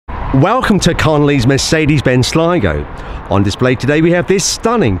Welcome to Connolly's Mercedes-Benz Sligo. On display today we have this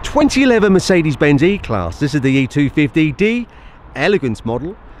stunning 2011 Mercedes-Benz E-Class. This is the E250D Elegance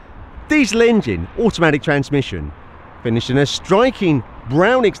model. Diesel engine, automatic transmission. Finished in a striking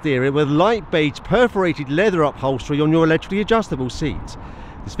brown exterior with light beige perforated leather upholstery on your electrically adjustable seats.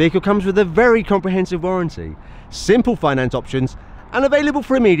 This vehicle comes with a very comprehensive warranty, simple finance options and available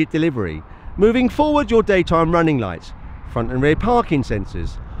for immediate delivery. Moving forward, your daytime running lights, front and rear parking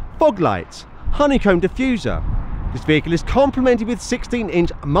sensors, fog lights, honeycomb diffuser. This vehicle is complemented with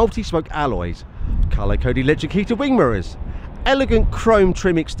 16-inch multi-spoke alloys, colour-coded electric heated wing mirrors, elegant chrome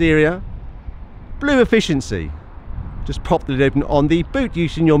trim exterior, blue efficiency. Just pop the lid open on the boot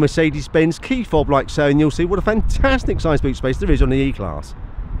using your Mercedes-Benz key fob like so, and you'll see what a fantastic size boot space there is on the E-Class.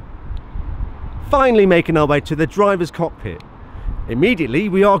 Finally making our way to the driver's cockpit. Immediately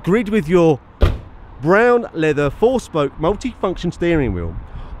we are greeted with your brown leather 4-spoke multi-function steering wheel,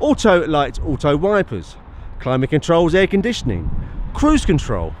 auto lights, auto wipers, climate controls, air conditioning, cruise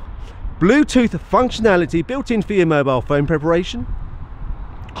control, Bluetooth functionality built in for your mobile phone preparation,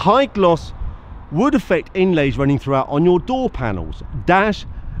 high gloss wood effect inlays running throughout on your door panels, dash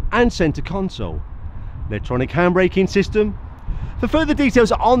and center console, electronic handbraking system. For further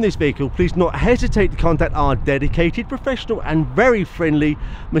details on this vehicle, please do not hesitate to contact our dedicated, professional and very friendly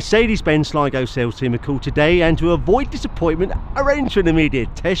Mercedes-Benz Sligo sales team a call today, and to avoid disappointment, arrange for an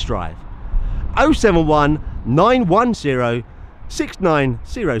immediate test drive. 071 910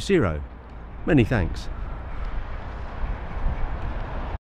 6900. Many thanks.